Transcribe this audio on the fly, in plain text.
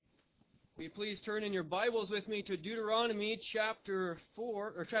Will you please turn in your Bibles with me to Deuteronomy chapter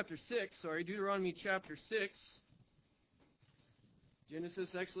 6, Deuteronomy chapter 6. Genesis,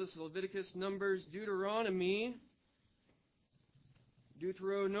 Exodus, Leviticus, Numbers, Deuteronomy.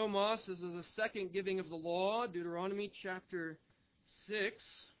 Deuteronomos is the second giving of the law, Deuteronomy chapter 6.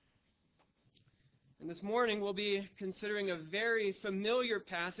 And this morning we'll be considering a very familiar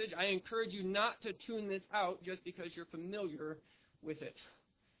passage. I encourage you not to tune this out just because you're familiar with it.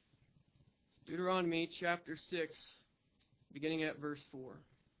 Deuteronomy chapter 6, beginning at verse 4.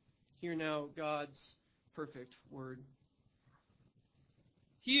 Hear now God's perfect word.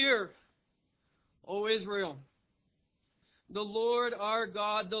 Hear, O Israel, the Lord our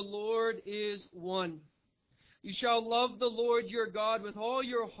God, the Lord is one. You shall love the Lord your God with all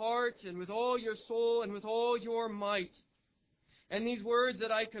your heart and with all your soul and with all your might. And these words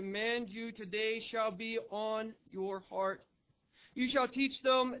that I command you today shall be on your heart. You shall teach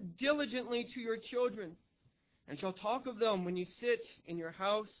them diligently to your children, and shall talk of them when you sit in your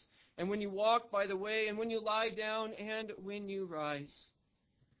house, and when you walk by the way, and when you lie down, and when you rise.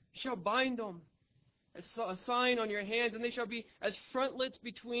 You shall bind them as a sign on your hands, and they shall be as frontlets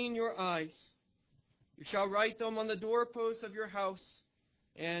between your eyes. You shall write them on the doorposts of your house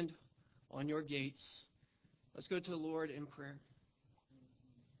and on your gates. Let's go to the Lord in prayer.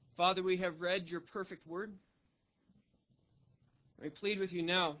 Father, we have read your perfect word. I plead with you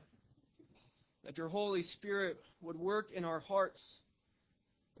now that your Holy Spirit would work in our hearts.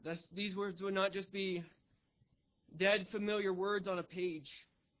 That these words would not just be dead, familiar words on a page,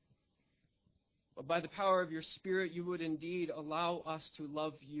 but by the power of your Spirit, you would indeed allow us to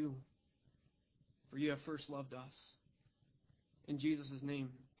love you, for you have first loved us. In Jesus' name,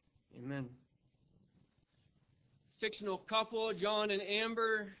 amen. Fictional couple, John and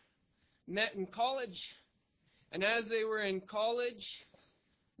Amber, met in college. And as they were in college,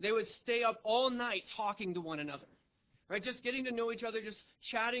 they would stay up all night talking to one another. Right? Just getting to know each other, just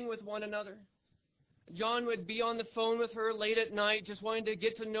chatting with one another. John would be on the phone with her late at night, just wanting to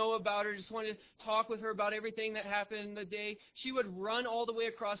get to know about her, just wanting to talk with her about everything that happened in the day. She would run all the way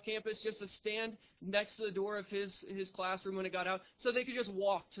across campus just to stand next to the door of his classroom when it got out, so they could just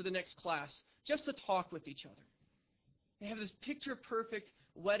walk to the next class, just to talk with each other. They have this picture-perfect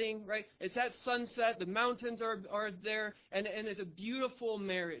wedding, right? It's at sunset, the mountains are there, and it's a beautiful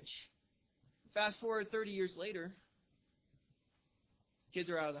marriage. Fast forward 30 years later, kids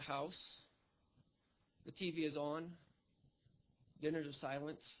are out of the house, the TV is on, dinners are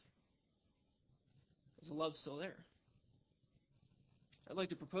silent. Is the love still there? I'd like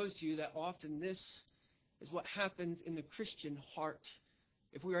to propose to you that often this is what happens in the Christian heart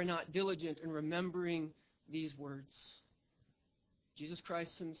if we are not diligent in remembering these words. Jesus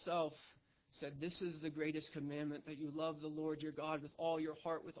Christ himself said, this is the greatest commandment, that you love the Lord your God with all your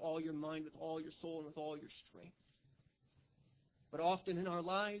heart, with all your mind, with all your soul, and with all your strength. But often in our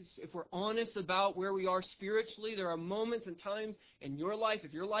lives, if we're honest about where we are spiritually, there are moments and times in your life,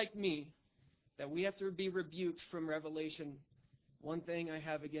 if you're like me, that we have to be rebuked from Revelation. One thing I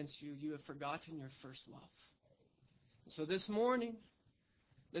have against you, you have forgotten your first love. So this morning,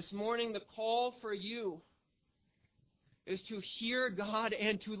 the call for you is to hear God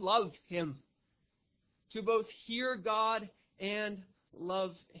and to love Him. To both hear God and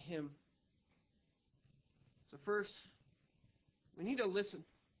love Him. So first, we need to listen.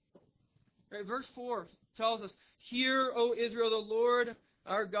 Right, verse 4 tells us, hear, O Israel, the Lord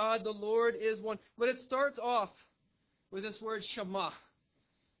our God, the Lord is one. But it starts off with this word Shema.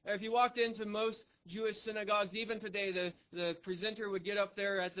 If you walked into most Jewish synagogues, even today, the presenter would get up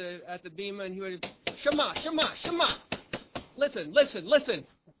there at the bima and he would, Shema, Shema, Shema. Listen, listen, listen.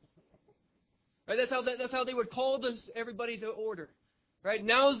 Right, that's how they would call everybody to order. Right?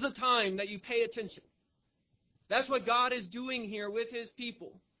 Now's the time that you pay attention. That's what God is doing here with His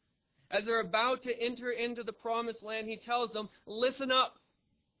people. As they're about to enter into the promised land, He tells them, listen up.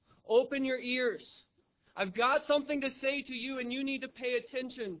 Open your ears. I've got something to say to you, and you need to pay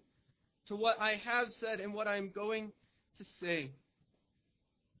attention to what I have said and what I'm going to say.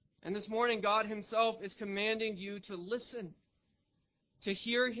 And this morning, God Himself is commanding you to listen, to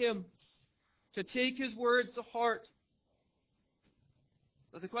hear Him, to take His words to heart.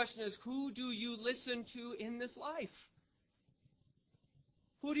 But the question is, who do you listen to in this life?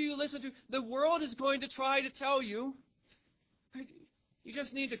 Who do you listen to? The world is going to try to tell you, you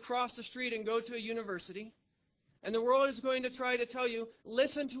just need to cross the street and go to a university. And the world is going to try to tell you,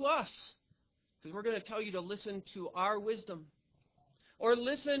 listen to us. Because we're going to tell you to listen to our wisdom. Or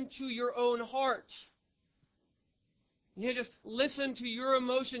listen to your own heart. You need to just listen to your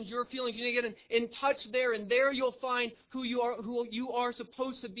emotions, your feelings. You need to get in touch there, and there you'll find who you are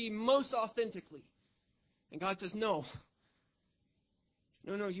supposed to be most authentically. And God says, no.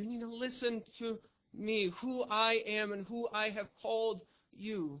 No, you need to listen to me, who I am and who I have called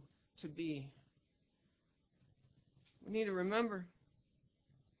you to be. We need to remember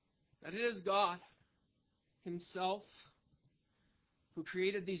that it is God Himself who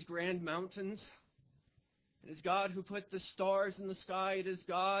created these grand mountains. It is God who put the stars in the sky. It is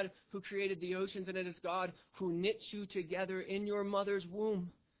God who created the oceans, and it is God who knit you together in your mother's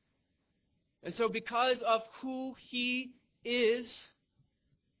womb. And so because of who He is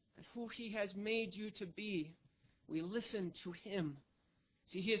and who He has made you to be, we listen to Him.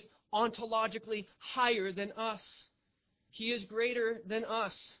 See, He is ontologically higher than us. He is greater than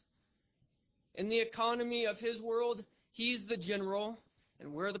us. In the economy of His world, He's the general,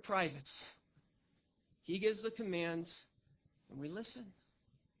 and we're the privates. He gives the commands, and we listen.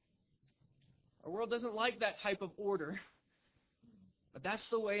 Our world doesn't like that type of order, but that's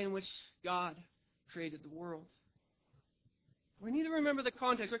the way in which God created the world. We need to remember the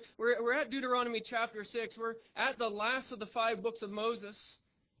context. We're at Deuteronomy chapter 6. We're at the last of the 5 books of Moses.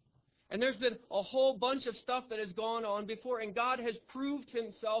 And there's been a whole bunch of stuff that has gone on before, and God has proved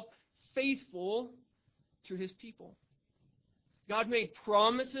Himself faithful to His people. God made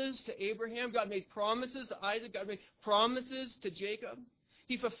promises to Abraham. God made promises to Isaac. God made promises to Jacob.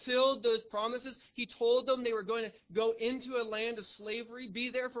 He fulfilled those promises. He told them they were going to go into a land of slavery, be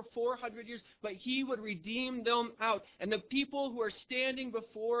there for 400 years, but He would redeem them out. And the people who are standing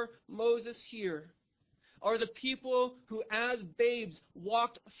before Moses here are the people who, as babes,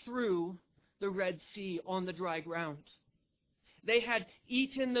 walked through the Red Sea on the dry ground. They had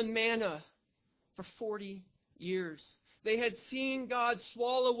eaten the manna for 40 years. They had seen God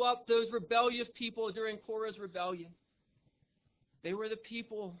swallow up those rebellious people during Korah's rebellion. They were the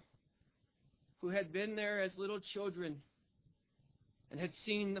people who had been there as little children and had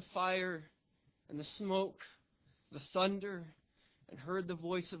seen the fire and the smoke, the thunder, and heard the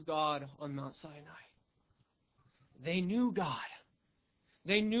voice of God on Mount Sinai. They knew God.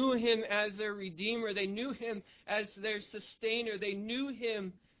 They knew Him as their Redeemer. They knew Him as their Sustainer. They knew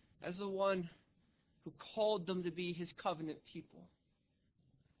Him as the one who called them to be His covenant people.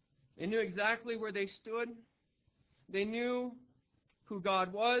 They knew exactly where they stood. They knew who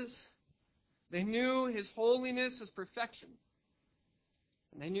God was. They knew His holiness, His perfection.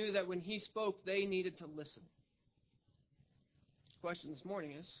 And they knew that when He spoke, they needed to listen. The question this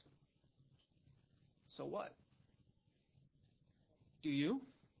morning is, so what? Do you?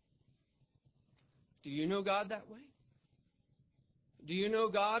 Do you know God that way? Do you know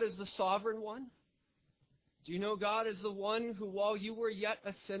God as the sovereign one? Do you know God as the one who, while you were yet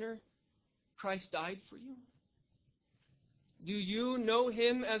a sinner, Christ died for you? Do you know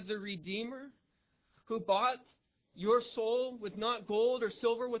Him as the Redeemer who bought your soul with not gold or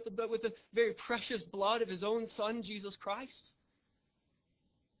silver, with the very precious blood of His own Son, Jesus Christ?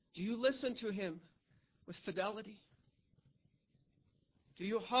 Do you listen to Him with fidelity? Do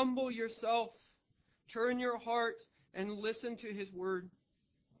you humble yourself, turn your heart, and listen to His Word?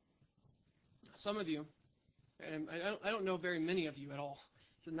 Some of you, and I don't know very many of you at all.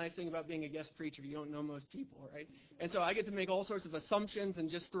 It's a nice thing about being a guest preacher. You don't know most people, right? And so I get to make all sorts of assumptions and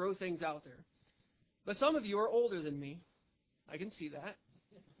just throw things out there. But some of you are older than me. I can see that.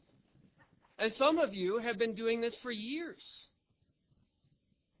 And some of you have been doing this for years.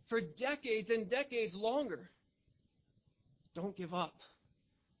 For decades and decades longer. Don't give up.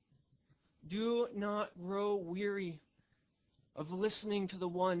 Do not grow weary of listening to the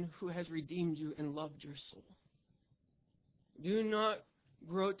one who has redeemed you and loved your soul. Do not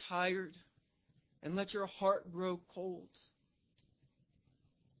grow tired and let your heart grow cold.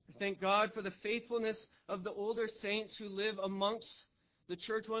 I thank God for the faithfulness of the older saints who live amongst the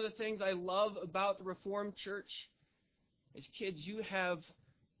church. One of the things I love about the Reformed Church is, kids, you have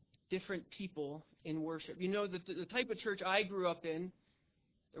different people in worship. You know, that the type of church I grew up in,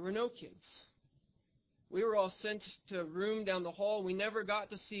 there were no kids. We were all sent to a room down the hall. We never got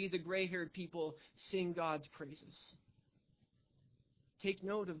to see the gray-haired people sing God's praises. Take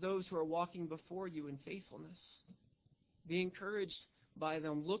note of those who are walking before you in faithfulness. Be encouraged by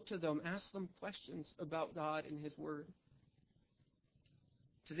them. Look to them. Ask them questions about God and His Word.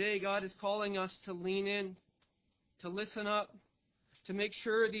 Today, God is calling us to lean in, to listen up, to make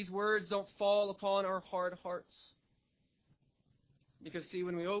sure these words don't fall upon our hard hearts. Because, see,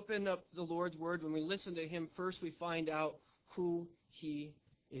 when we open up the Lord's Word, when we listen to Him, first we find out who He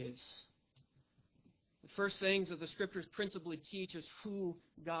is. The first things that the Scriptures principally teach is who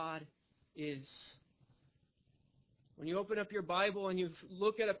God is. When you open up your Bible and you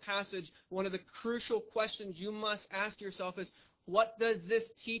look at a passage, one of the crucial questions you must ask yourself is, what does this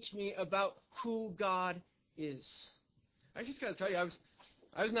teach me about who God is? I just got to tell you,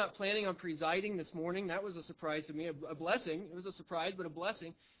 I was not planning on presiding this morning. That was a surprise to me, a blessing. It was a surprise, but a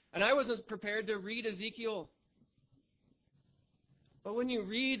blessing. And I wasn't prepared to read Ezekiel. But when you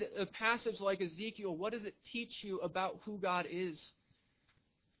read a passage like Ezekiel, what does it teach you about who God is?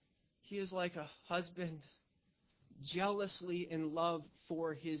 He is like a husband, jealously in love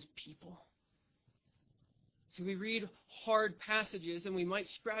for his people. So we read hard passages and we might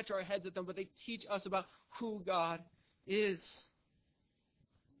scratch our heads at them, but they teach us about who God is.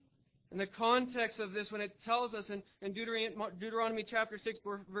 In the context of this, when it tells us in Deuteronomy chapter 6,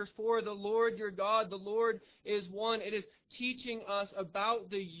 verse 4, the Lord your God, the Lord is one, it is teaching us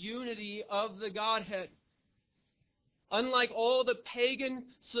about the unity of the Godhead. Unlike all the pagan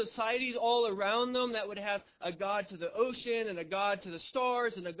societies all around them that would have a god to the ocean and a god to the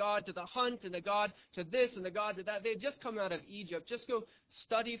stars and a god to the hunt and a god to this and a god to that, they had just come out of Egypt. Just go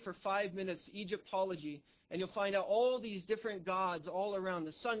study for 5 minutes Egyptology. And you'll find out all these different gods all around,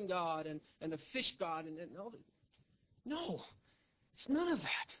 the sun god and the fish god and all that. No, it's none of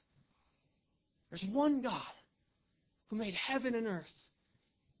that. There's one God who made heaven and earth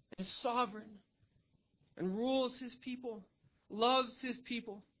and is sovereign and rules his people, loves his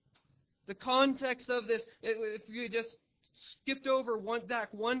people. The context of this, if you just skipped over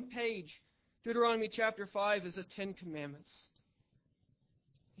back one page, Deuteronomy chapter 5 is the Ten Commandments.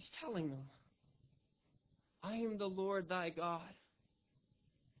 He's telling them, I am the Lord thy God.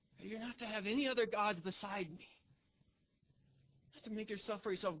 You're not to have any other gods beside me. Not to make yourself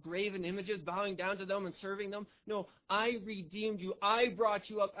for yourself graven images, bowing down to them and serving them. No, I redeemed you. I brought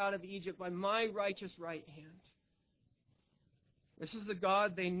you up out of Egypt by my righteous right hand. This is the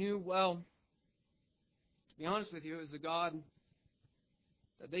God they knew well. To be honest with you, it was the God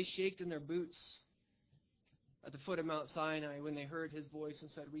that they shaked in their boots at the foot of Mount Sinai when they heard his voice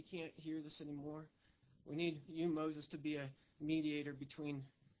and said, we can't hear this anymore. We need you, Moses, to be a mediator between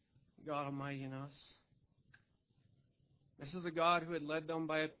God Almighty and us. This is the God who had led them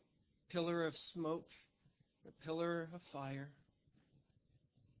by a pillar of smoke, a pillar of fire.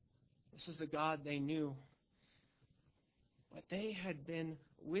 This is the God they knew. But they had been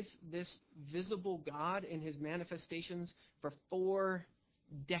with this visible God in his manifestations for 4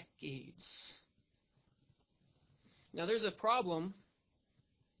 decades. Now there's a problem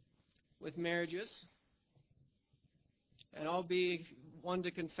with marriages. And I'll be one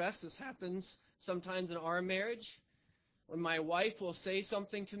to confess this happens sometimes in our marriage when my wife will say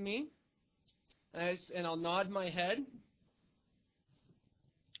something to me and I'll nod my head.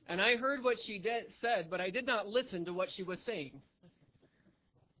 And I heard what she said, but I did not listen to what she was saying.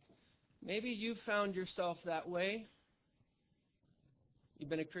 Maybe you found yourself that way. You've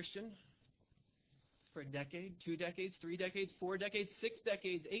been a Christian for a decade, 2 decades, 3 decades, 4 decades, 6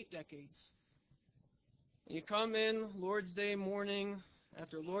 decades, 8 decades. And you come in Lord's Day morning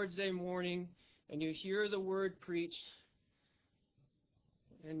after Lord's Day morning, and you hear the word preached,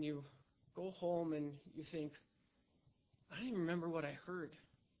 and you go home and you think, I don't even remember what I heard.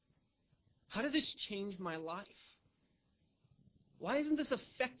 How did this change my life? Why isn't this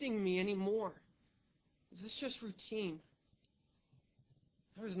affecting me anymore? Is this just routine?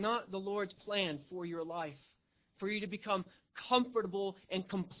 That was not the Lord's plan for your life, for you to become comfortable and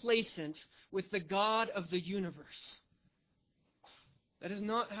complacent with the God of the universe. That is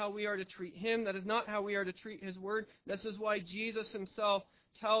not how we are to treat him. That is not how we are to treat his word. This is why Jesus himself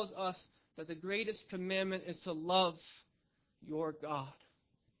tells us that the greatest commandment is to love your God.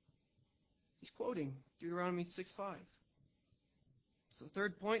 He's quoting Deuteronomy 6:5. So the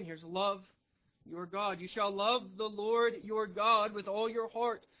third point here is love your God. You shall love the Lord your God with all your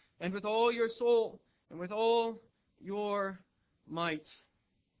heart and with all your soul and with all your might.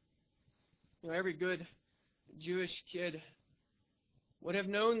 You know, every good Jewish kid would have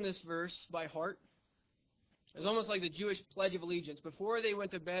known this verse by heart. It's almost like the Jewish Pledge of Allegiance. Before they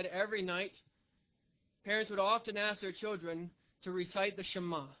went to bed every night, parents would often ask their children to recite the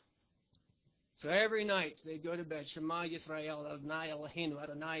Shema. So every night they'd go to bed, Shema Yisrael, Adonai Eloheinu,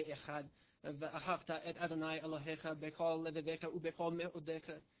 Adonai Echad, V'ahavta et Adonai Elohecha, Bechol levavecha ubechol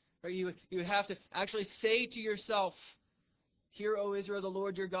me'odecha. You would have to actually say to yourself, Hear, O Israel, the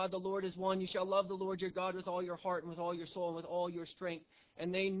Lord your God, the Lord is one. You shall love the Lord your God with all your heart and with all your soul and with all your strength.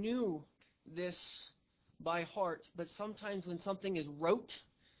 And they knew this by heart. But sometimes when something is rote,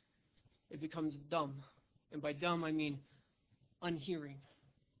 it becomes dumb. And by dumb, I mean unhearing.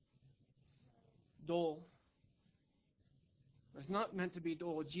 Dull. It's not meant to be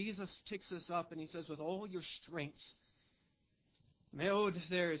dull. Jesus picks this up and he says, with all your strength, Me'od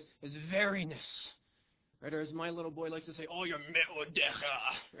there is veriness. Right? Or as my little boy likes to say, all your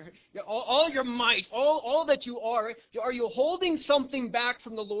me'odecha. Right? Yeah, all your might, all that you are. Right? Are you holding something back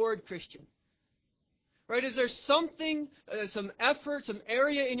from the Lord, Christian? Right? Is there something, some effort, some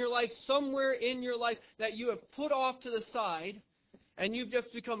area in your life, somewhere in your life that you have put off to the side and you've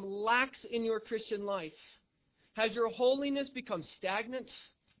just become lax in your Christian life? Has your holiness become stagnant?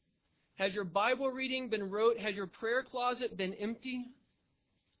 Has your Bible reading been rote? Has your prayer closet been empty?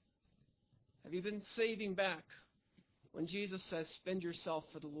 Have you been saving back when Jesus says, spend yourself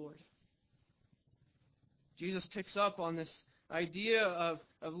for the Lord? Jesus picks up on this idea of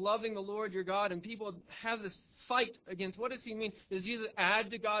loving the Lord your God, and people have this fight against what does he mean? Does Jesus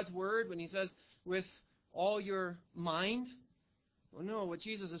add to God's word when he says, with all your mind? Well, no, what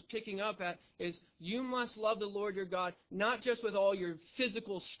Jesus is picking up at is you must love the Lord your God, not just with all your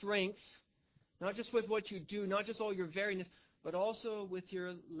physical strength, not just with what you do, not just all your veriness, but also with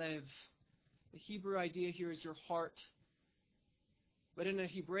your lev. The Hebrew idea here is your heart. But in a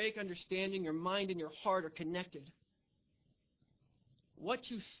Hebraic understanding, your mind and your heart are connected. What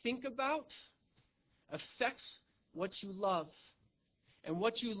you think about affects what you love. And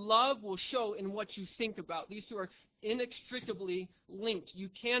what you love will show in what you think about. These two are inextricably linked. You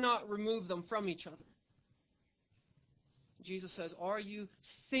cannot remove them from each other. Jesus says, are you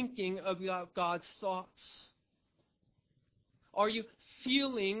thinking about God's thoughts? Are you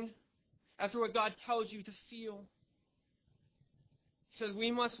feeling after what God tells you to feel? He says we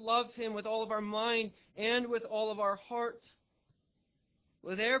must love him with all of our mind and with all of our heart.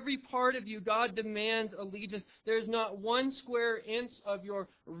 With every part of you, God demands allegiance. There's not one square inch of your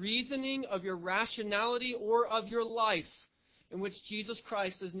reasoning, of your rationality, or of your life in which Jesus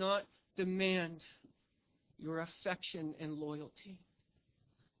Christ does not demand your affection and loyalty.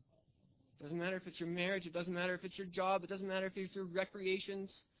 It doesn't matter if it's your marriage. It doesn't matter if it's your job. It doesn't matter if it's your recreations.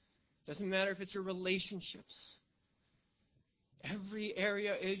 It doesn't matter if it's your relationships. Every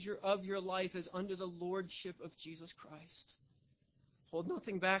area of your life is under the lordship of Jesus Christ. Hold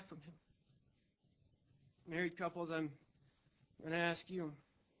nothing back from him. Married couples, I'm going to ask you,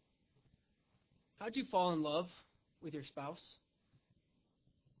 how did you fall in love with your spouse?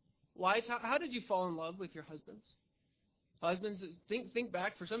 Wives, how did you fall in love with your husbands? Husbands, think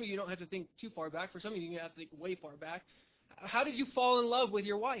back. For some of you, you don't have to think too far back. For some of you, you have to think way far back. How did you fall in love with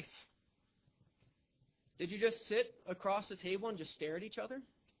your wife? Did you just sit across the table and just stare at each other?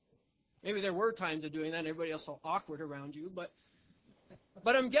 Maybe there were times of doing that and everybody else felt awkward around you, but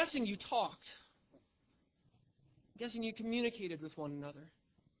I'm guessing you talked. I'm guessing you communicated with one another.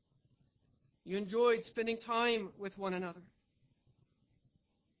 You enjoyed spending time with one another.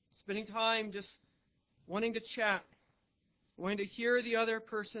 Spending time just wanting to chat, wanting to hear the other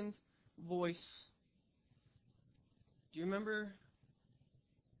person's voice. Do you remember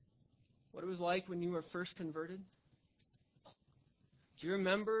what it was like when you were first converted? Do you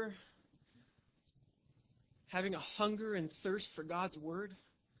remember having a hunger and thirst for God's Word?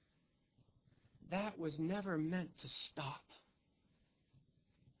 That was never meant to stop.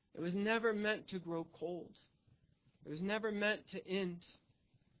 It was never meant to grow cold. It was never meant to end.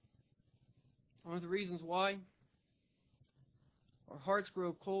 One of the reasons why our hearts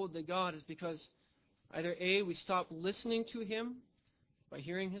grow cold to God is because either A, we stop listening to Him by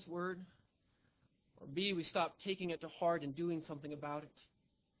hearing His Word, or B, we stop taking it to heart and doing something about it.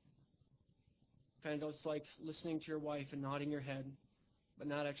 Kind of just like listening to your wife and nodding your head, but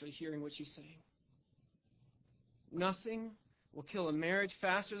not actually hearing what she's saying. Nothing will kill a marriage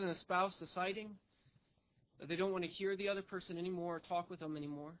faster than a spouse deciding that they don't want to hear the other person anymore or talk with them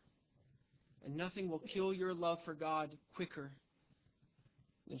anymore. And nothing will kill your love for God quicker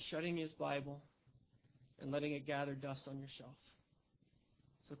than shutting His Bible and letting it gather dust on your shelf.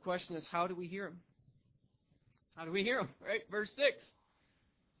 So the question is, how do we hear Him? How do we hear Him? Right? Verse 6.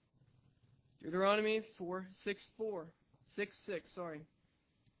 Deuteronomy 6:6.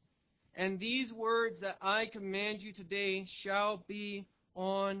 And these words that I command you today shall be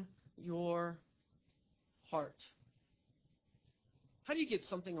on your heart. How do you get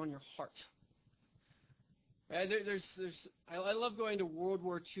something on your heart? I love going to World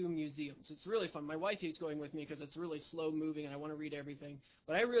War II museums. It's really fun. My wife hates going with me because it's really slow moving and I want to read everything.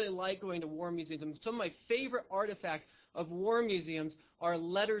 But I really like going to war museums. And some of my favorite artifacts of war museums are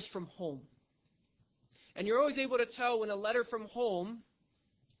letters from home. And you're always able to tell when a letter from home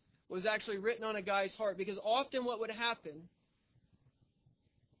was actually written on a guy's heart, because often what would happen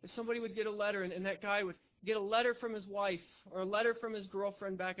is somebody would get a letter and that guy would get a letter from his wife or a letter from his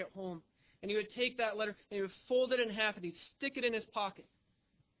girlfriend back at home. And he would take that letter and he would fold it in half and he'd stick it in his pocket.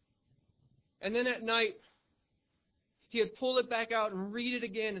 And then at night, he'd pull it back out and read it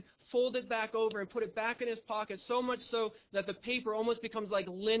again and fold it back over and put it back in his pocket, so much so that the paper almost becomes like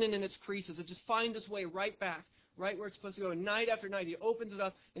linen in its creases. It just finds its way right back, right where it's supposed to go. And night after night, he opens it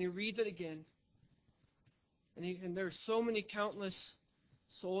up and he reads it again. And there are so many countless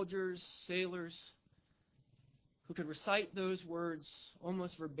soldiers, sailors, who could recite those words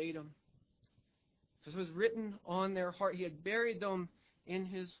almost verbatim, because it was written on their heart. He had buried them in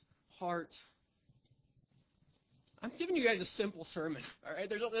his heart. I'm giving you guys a simple sermon, all right?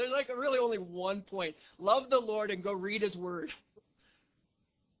 There's like really only one point. Love the Lord and go read His Word.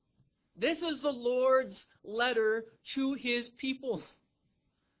 This is the Lord's letter to His people.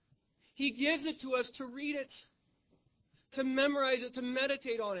 He gives it to us to read it, to memorize it, to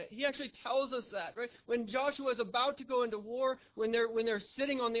meditate on it. He actually tells us that, right? When Joshua is about to go into war, when they're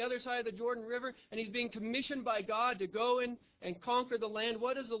sitting on the other side of the Jordan River, and he's being commissioned by God to go in and conquer the land,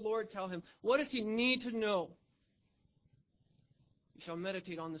 what does the Lord tell him? What does he need to know? You shall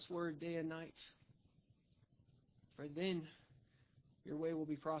meditate on this word day and night, for then your way will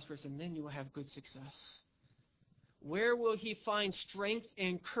be prosperous, and then you will have good success. Where will he find strength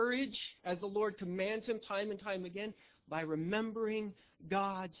and courage as the Lord commands him time and time again? By remembering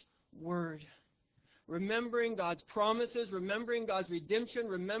God's Word. Remembering God's promises, remembering God's redemption,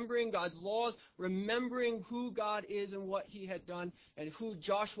 remembering God's laws, remembering who God is and what He had done, and who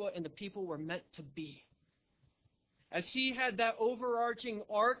Joshua and the people were meant to be. As he had that overarching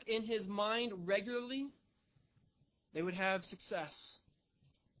arc in his mind regularly, they would have success.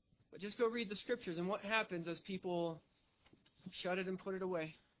 But just go read the Scriptures, and what happens as people shut it and put it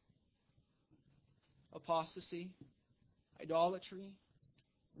away? Apostasy, idolatry,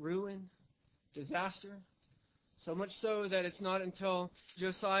 ruin, disaster. So much so that it's not until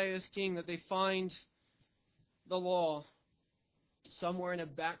Josiah is king that they find the law somewhere in a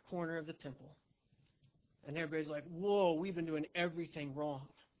back corner of the temple. And everybody's like, whoa, we've been doing everything wrong.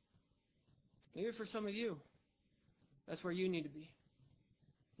 Maybe for some of you, that's where you need to be.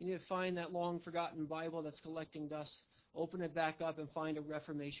 You need to find that long-forgotten Bible that's collecting dust, open it back up, and find a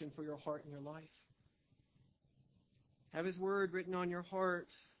reformation for your heart and your life. Have His Word written on your heart.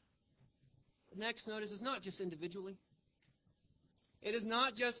 Next, notice, it's not just individually. It is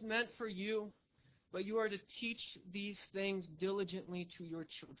not just meant for you, but you are to teach these things diligently to your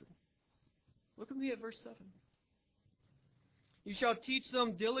children. Look at me at verse 7. You shall teach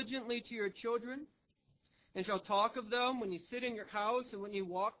them diligently to your children, and shall talk of them when you sit in your house, and when you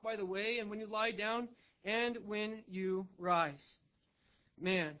walk by the way, and when you lie down, and when you rise.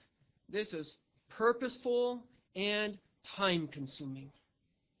 Man, this is purposeful and time-consuming.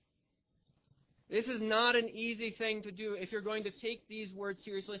 This is not an easy thing to do if you're going to take these words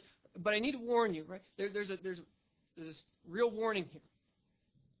seriously. But I need to warn you, right? There's this real warning here.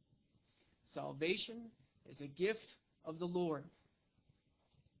 Salvation is a gift of the Lord.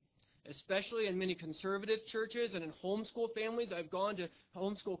 Especially in many conservative churches and in homeschool families. I've gone to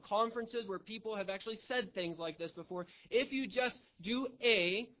homeschool conferences where people have actually said things like this before. If you just do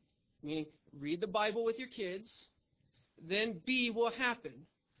A, meaning read the Bible with your kids, then B will happen.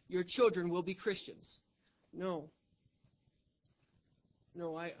 Your children will be Christians. No.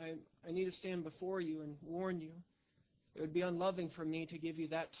 No, I need to stand before you and warn you. It would be unloving for me to give you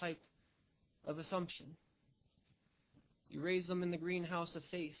that type of assumption. You raise them in the greenhouse of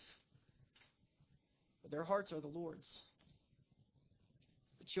faith, but their hearts are the Lord's.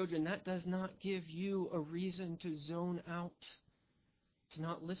 But children, that does not give you a reason to zone out, to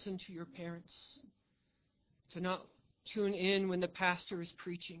not listen to your parents, to not tune in when the pastor is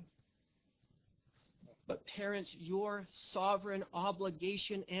preaching. But parents, your sovereign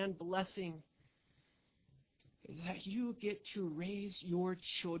obligation and blessing is that you get to raise your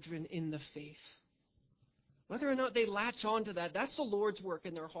children in the faith. Whether or not they latch on to that, that's the Lord's work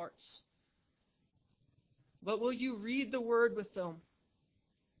in their hearts. But will you read the Word with them?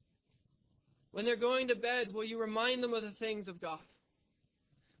 When they're going to bed, will you remind them of the things of God?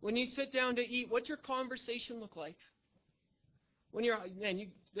 When you sit down to eat, what's your conversation look like? When you're,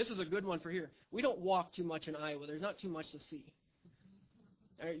 this is a good one for here. We don't walk too much in Iowa. There's not too much to see.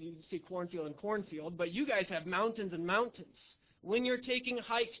 You see cornfield and cornfield, but you guys have mountains and mountains. When you're taking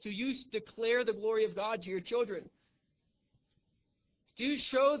hikes, do you declare the glory of God to your children? Do you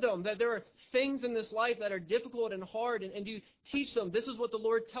show them that there are things in this life that are difficult and hard, and do you teach them this is what the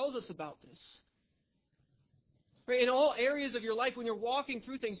Lord tells us about this? In all areas of your life, when you're walking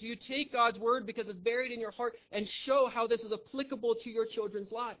through things, do you take God's Word because it's buried in your heart and show how this is applicable to your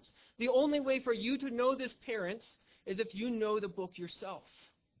children's lives? The only way for you to know this, parents, is if you know the book yourself.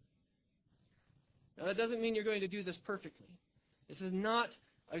 Now, that doesn't mean you're going to do this perfectly. This is not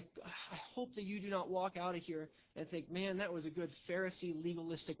I hope that you do not walk out of here and think, man, that was a good Pharisee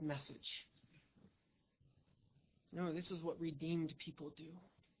legalistic message. No, this is what redeemed people do.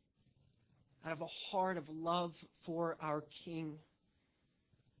 Out of a heart of love for our King,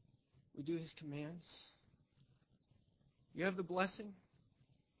 we do His commands. You have the blessing.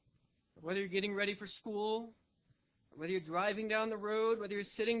 Whether you're getting ready for school, or whether you're driving down the road, whether you're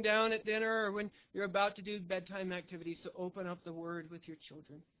sitting down at dinner, or when you're about to do bedtime activities, to open up the Word with your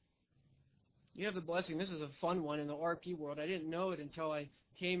children. You have the blessing. This is a fun one in the RP world. I didn't know it until I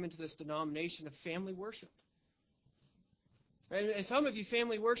came into this denomination of family worship. And some of you,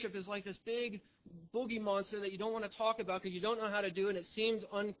 family worship is like this big boogie monster that you don't want to talk about because you don't know how to do it and it seems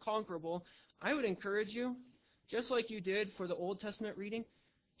unconquerable. I would encourage you, just like you did for the Old Testament reading,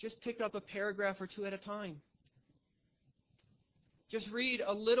 just pick up a paragraph or two at a time. Just read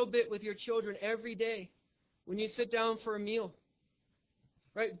a little bit with your children every day when you sit down for a meal.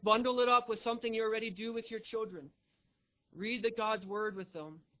 Right? Bundle it up with something you already do with your children. Read God's Word with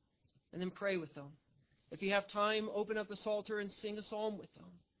them and then pray with them. If you have time, open up the Psalter and sing a psalm with them.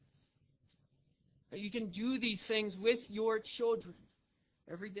 You can do these things with your children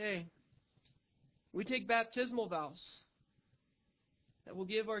every day. We take baptismal vows that will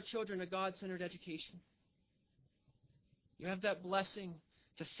give our children a God-centered education. You have that blessing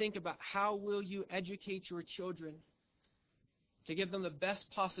to think about how will you educate your children to give them the best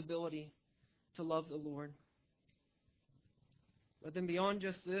possibility to love the Lord. But then beyond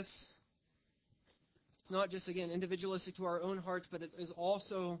just this, it's not just, again, individualistic to our own hearts, but it is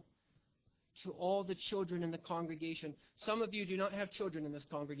also to all the children in the congregation. Some of you do not have children in this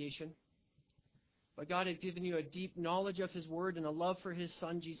congregation, but God has given you a deep knowledge of His Word and a love for His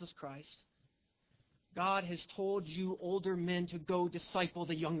Son, Jesus Christ. God has told you older men to go disciple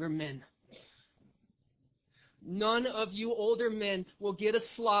the younger men. None of you older men will get a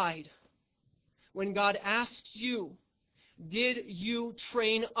slide when God asks you, did you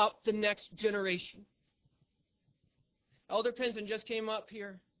train up the next generation? Elder Pinson just came up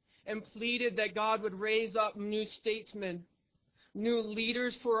here and pleaded that God would raise up new statesmen, new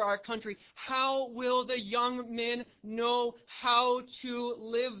leaders for our country. How will the young men know how to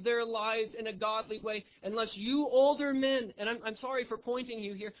live their lives in a godly way unless you older men, and I'm sorry for pointing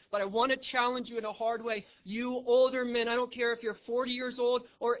you here, but I want to challenge you in a hard way. You older men, I don't care if you're 40 years old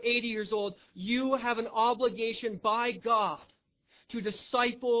or 80 years old, you have an obligation by God to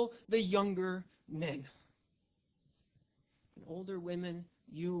disciple the younger men. And older women,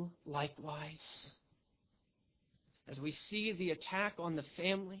 you likewise. As we see the attack on the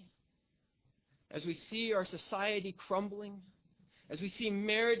family, as we see our society crumbling, as we see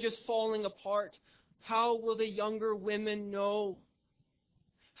marriages falling apart, how will the younger women know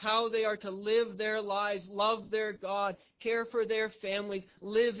how they are to live their lives, love their God, care for their families,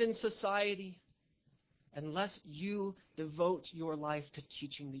 live in society, unless you devote your life to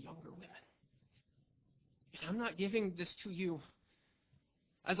teaching the younger women? And I'm not giving this to you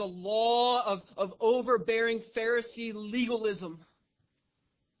as a law of overbearing Pharisee legalism.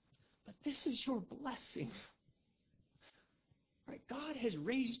 But this is your blessing. Right? God has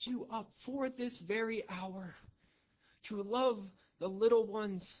raised you up for this very hour to love the little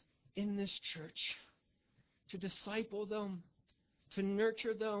ones in this church, to disciple them, to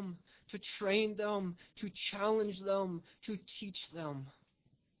nurture them, to train them, to challenge them, to teach them.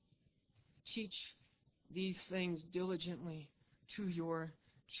 Teach these things diligently to your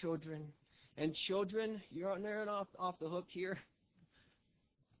children. And children, you're not off the hook here.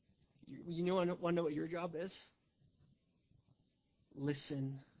 You want to know what your job is?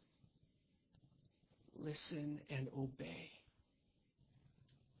 Listen. Listen and obey.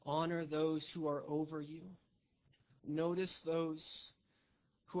 Honor those who are over you. Notice those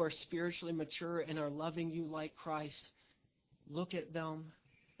who are spiritually mature and are loving you like Christ. Look at them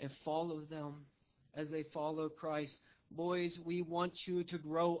and follow them as they follow Christ. Boys, we want you to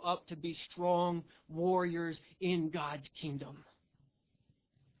grow up to be strong warriors in God's kingdom.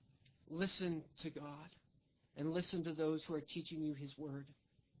 Listen to God and listen to those who are teaching you His Word.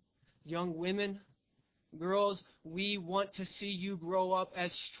 Young women, girls, we want to see you grow up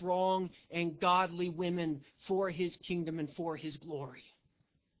as strong and godly women for His kingdom and for His glory.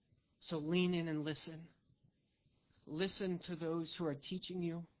 So lean in and listen. Listen to those who are teaching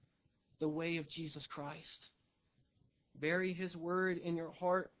you the way of Jesus Christ. Bury His Word in your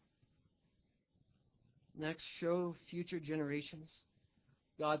heart. Next, show future generations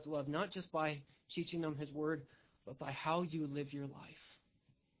God's love, not just by teaching them His Word, but by how you live your life.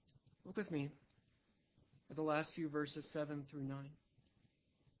 Look with me at the last few verses, 7 through 9.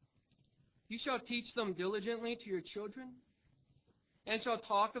 You shall teach them diligently to your children, and shall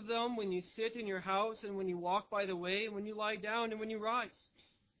talk of them when you sit in your house, and when you walk by the way, and when you lie down, and when you rise.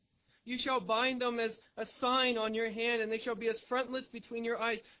 You shall bind them as a sign on your hand, and they shall be as frontlets between your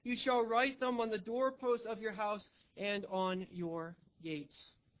eyes. You shall write them on the doorposts of your house and on your gates.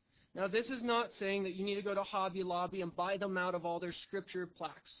 Now, this is not saying that you need to go to Hobby Lobby and buy them out of all their scripture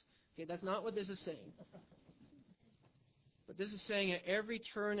plaques. Okay, that's not what this is saying. But this is saying at every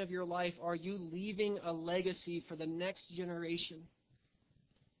turn of your life, are you leaving a legacy for the next generation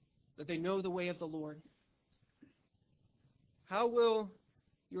that they know the way of the Lord? How will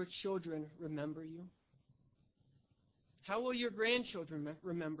your children remember you? How will your grandchildren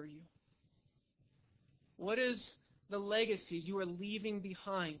remember you? What is the legacy you are leaving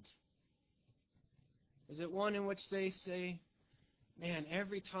behind? Is it one in which they say, man,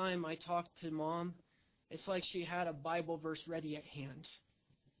 every time I talk to Mom, it's like she had a Bible verse ready at hand.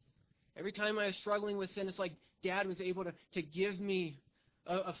 Every time I was struggling with sin, it's like Dad was able to give me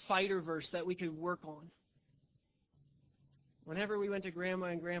a fighter verse that we could work on. Whenever we went to Grandma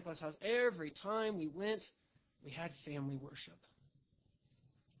and Grandpa's house, every time we went, we had family worship.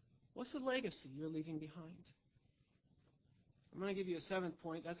 What's the legacy you're leaving behind? I'm going to give you a seventh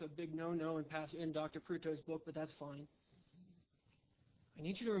point. That's a big no-no in Dr. Pruto's book, but that's fine. I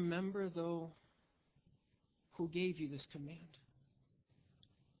need you to remember, though, who gave you this command.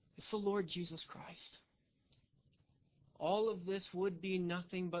 It's the Lord Jesus Christ. All of this would be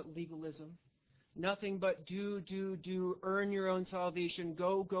nothing but legalism. Nothing but do, earn your own salvation,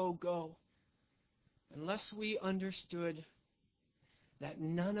 go. Unless we understood that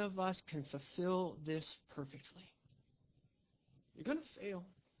none of us can fulfill this perfectly. You're going to fail.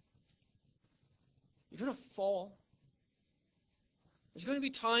 You're going to fall. There's going to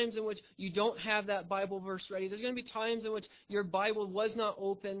be times in which you don't have that Bible verse ready. There's going to be times in which your Bible was not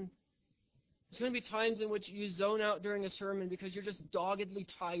open. There's going to be times in which you zone out during a sermon because you're just doggedly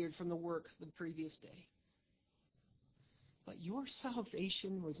tired from the work the previous day. But your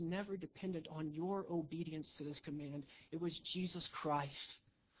salvation was never dependent on your obedience to this command. It was Jesus Christ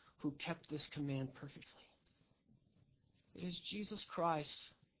who kept this command perfectly. It is Jesus Christ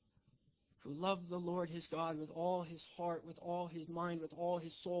who loved the Lord his God with all his heart, with all his mind, with all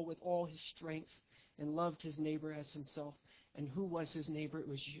his soul, with all his strength, and loved his neighbor as himself. And who was his neighbor? It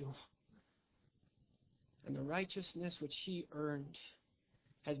was you. And the righteousness which he earned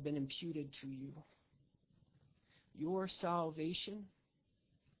has been imputed to you. Your salvation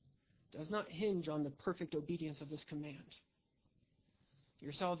does not hinge on the perfect obedience of this command.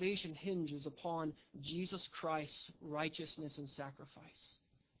 Your salvation hinges upon Jesus Christ's righteousness and sacrifice.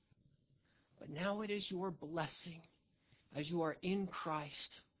 But now it is your blessing as you are in Christ.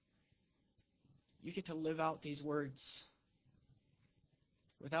 You get to live out these words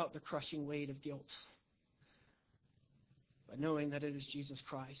without the crushing weight of guilt, but knowing that it is Jesus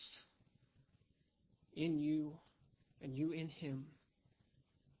Christ in you and you in him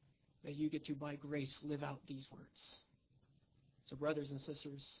that you get to, by grace, live out these words. So brothers and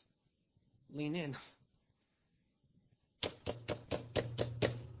sisters, lean in.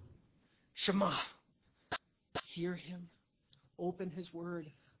 Shema. Hear him. Open his word.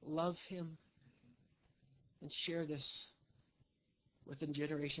 Love him. And share this with the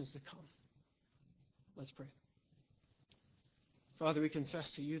generations to come. Let's pray. Father, we confess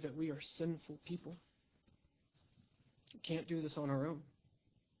to you that we are sinful people. We can't do this on our own.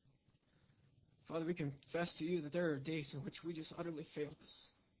 Father, we confess to you that there are days in which we just utterly fail this,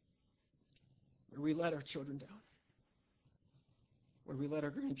 where we let our children down, where we let our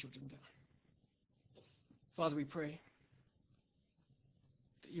grandchildren down. Father, we pray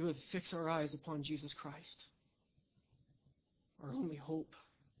that you would fix our eyes upon Jesus Christ, our only hope.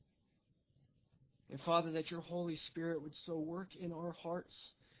 And Father, that your Holy Spirit would so work in our hearts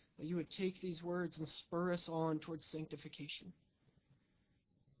that you would take these words and spur us on towards sanctification.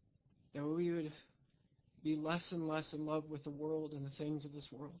 That we would be less and less in love with the world and the things of this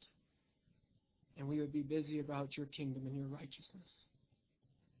world. And we would be busy about your kingdom and your righteousness.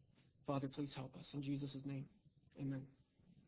 Father, please help us. In Jesus' name, amen.